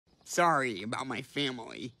Sorry about my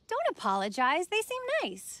family. Don't apologize. They seem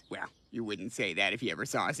nice. Well, you wouldn't say that if you ever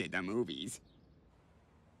saw us at the movies.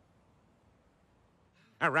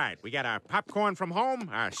 All right, we got our popcorn from home,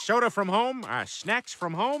 our soda from home, our snacks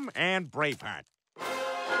from home, and Braveheart.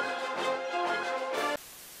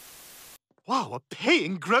 Wow, a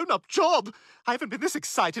paying grown-up job! I haven't been this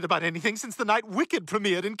excited about anything since the night Wicked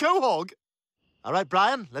premiered in Quahog. All right,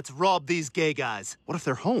 Brian, let's rob these gay guys. What if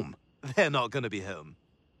they're home? They're not gonna be home.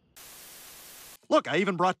 Look, I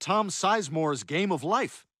even brought Tom Sizemore's Game of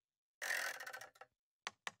Life.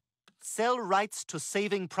 Sell rights to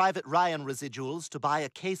Saving Private Ryan residuals to buy a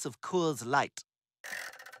case of Coors Light.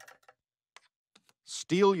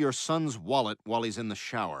 Steal your son's wallet while he's in the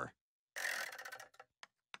shower.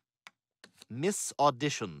 Miss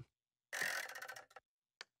Audition.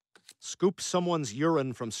 Scoop someone's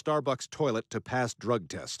urine from Starbucks toilet to pass drug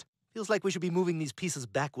test. Feels like we should be moving these pieces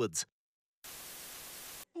backwards.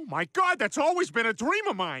 Oh my God, that's always been a dream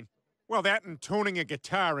of mine. Well, that and tuning a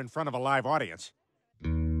guitar in front of a live audience.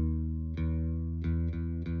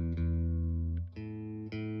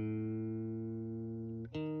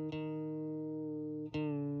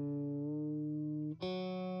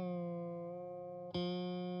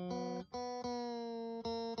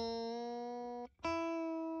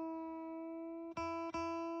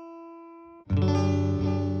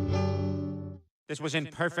 This was in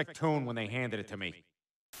perfect tune when they handed it to me.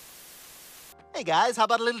 Hey guys, how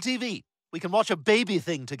about a little TV? We can watch a baby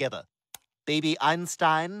thing together. Baby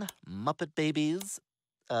Einstein, Muppet Babies.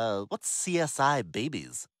 What's CSI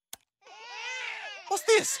Babies? What's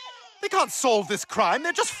this? They can't solve this crime.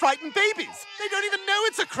 They're just frightened babies. They don't even know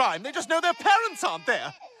it's a crime. They just know their parents aren't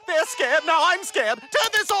there. They're scared. Now I'm scared.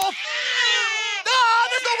 Turn this off. Ah,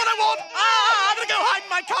 that's not what I want. Ah, I'm gonna go hide in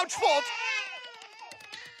my couch fort.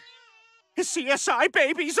 Is CSI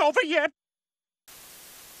Babies over yet?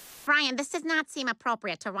 Brian, this does not seem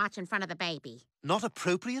appropriate to watch in front of the baby. Not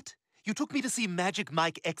appropriate? You took me to see Magic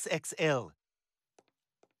Mike XXL.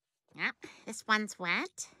 Yep, this one's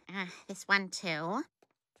wet. This one too.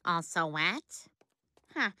 Also wet.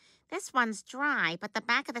 Huh, this one's dry, but the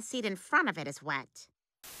back of the seat in front of it is wet.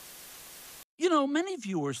 You know, many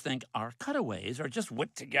viewers think our cutaways are just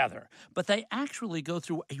whipped together, but they actually go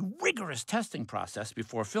through a rigorous testing process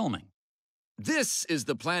before filming. This is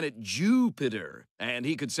the planet Jupiter, and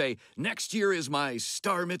he could say, next year is my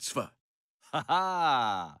star mitzvah. Ha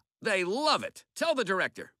ha! They love it. Tell the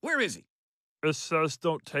director. Where is he? It says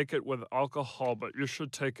don't take it with alcohol, but you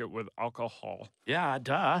should take it with alcohol. Yeah,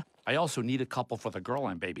 duh. I also need a couple for the girl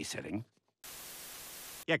I'm babysitting.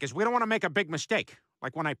 Yeah, because we don't want to make a big mistake,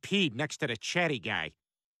 like when I peed next to the chatty guy.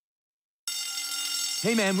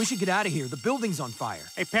 Hey, man, we should get out of here. The building's on fire.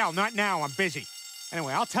 Hey, pal, not now. I'm busy.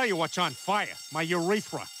 Anyway, I'll tell you what's on fire. My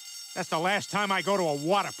urethra. That's the last time I go to a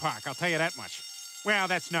water park, I'll tell you that much. Well,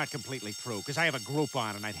 that's not completely true, because I have a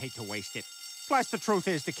Groupon and I'd hate to waste it. Plus, the truth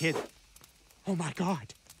is, the kid... Oh, my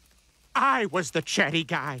God. I was the chatty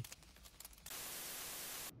guy.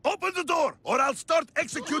 Open the door, or I'll start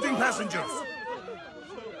executing passengers.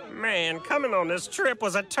 Man, coming on this trip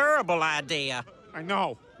was a terrible idea. I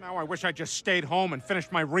know. Now I wish I just stayed home and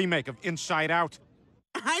finished my remake of Inside Out.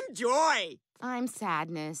 I'm Joy. I'm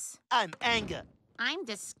sadness. I'm anger. I'm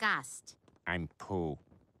disgust. I'm poo.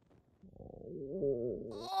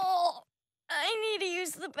 Oh, I need to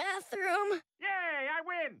use the bathroom. Yay, I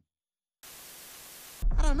win!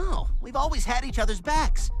 I don't know. We've always had each other's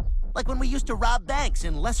backs. Like when we used to rob banks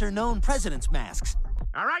in lesser-known presidents' masks.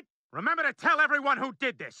 All right, remember to tell everyone who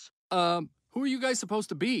did this. Who are you guys supposed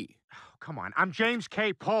to be? Oh, come on, I'm James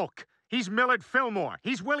K. Polk. He's Millard Fillmore.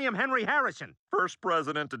 He's William Henry Harrison. First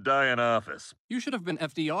president to die in office. You should have been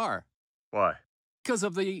FDR. Why? Because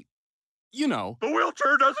of the... you know. The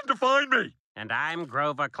wheelchair doesn't define me. And I'm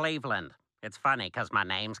Grover Cleveland. It's funny, because my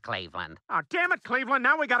name's Cleveland. Oh, damn it, Cleveland.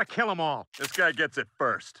 Now we gotta kill them all. This guy gets it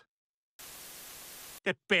first.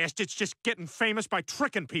 That bastard's just getting famous by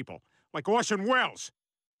tricking people, like Orson Welles.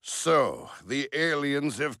 So, the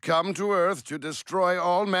aliens have come to Earth to destroy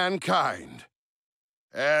all mankind.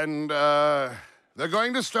 And, they're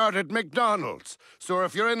going to start at McDonald's. So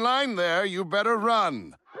if you're in line there, you better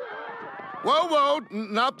run. Whoa, whoa,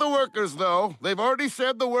 not the workers, though. They've already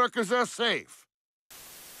said the workers are safe.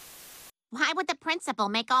 Why would the principal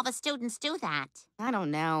make all the students do that? I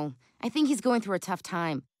don't know. I think he's going through a tough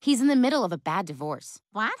time. He's in the middle of a bad divorce.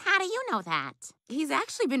 What? How do you know that? He's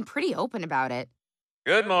actually been pretty open about it.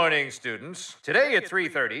 Good morning, students. Today at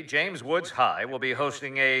 3:30, James Woods High will be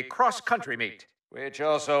hosting a cross-country meet, which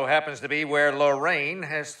also happens to be where Lorraine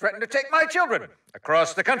has threatened to take my children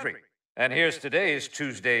across the country. And here's today's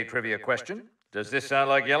Tuesday trivia question. Does this sound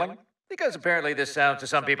like yelling? Because apparently this sounds to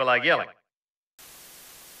some people like yelling.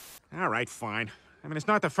 All right, fine. I mean, it's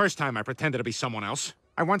not the first time I pretended to be someone else.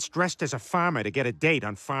 I once dressed as a farmer to get a date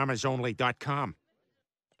on farmersonly.com.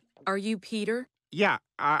 Are you Peter? Yeah,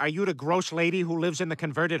 are you the gross lady who lives in the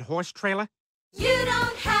converted horse trailer? You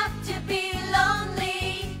don't have to be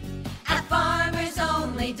lonely at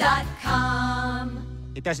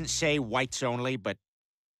farmersonly.com. It doesn't say whites only, but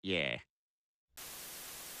yeah.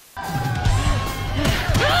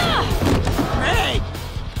 Hey!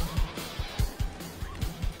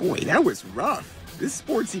 Boy, that was rough. This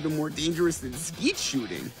sport's even more dangerous than skeet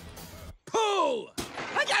shooting. Pull!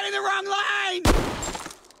 I got in the wrong line!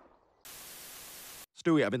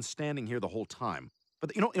 Stewie, I've been standing here the whole time.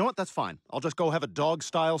 But you know what? That's fine. I'll just go have a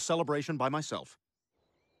dog-style celebration by myself.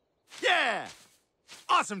 Yeah!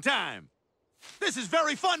 Awesome time! This is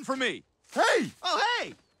very fun for me! Hey! Oh,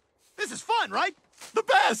 hey! This is fun, right? The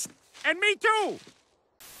best! And me too!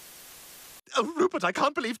 Oh, Rupert, I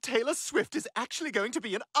can't believe Taylor Swift is actually going to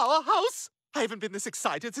be in our house. I haven't been this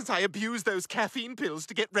excited since I abused those caffeine pills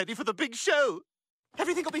to get ready for the big show.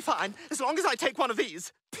 Everything will be fine as long as I take one of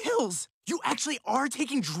these. Pills? You actually are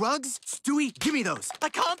taking drugs? Stewie, give me those. I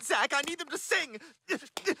can't, Zach. I need them to sing. I'm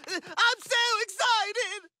so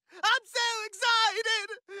excited! I'm so excited!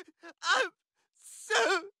 I'm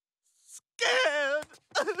so scared.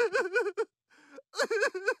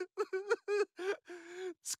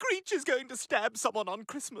 Screech is going to stab someone on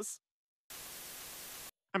Christmas.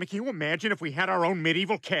 I mean, can you imagine if we had our own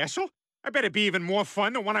medieval castle? I bet it'd be even more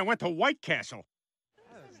fun than when I went to White Castle.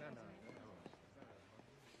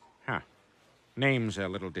 Huh. Name's a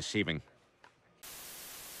little deceiving.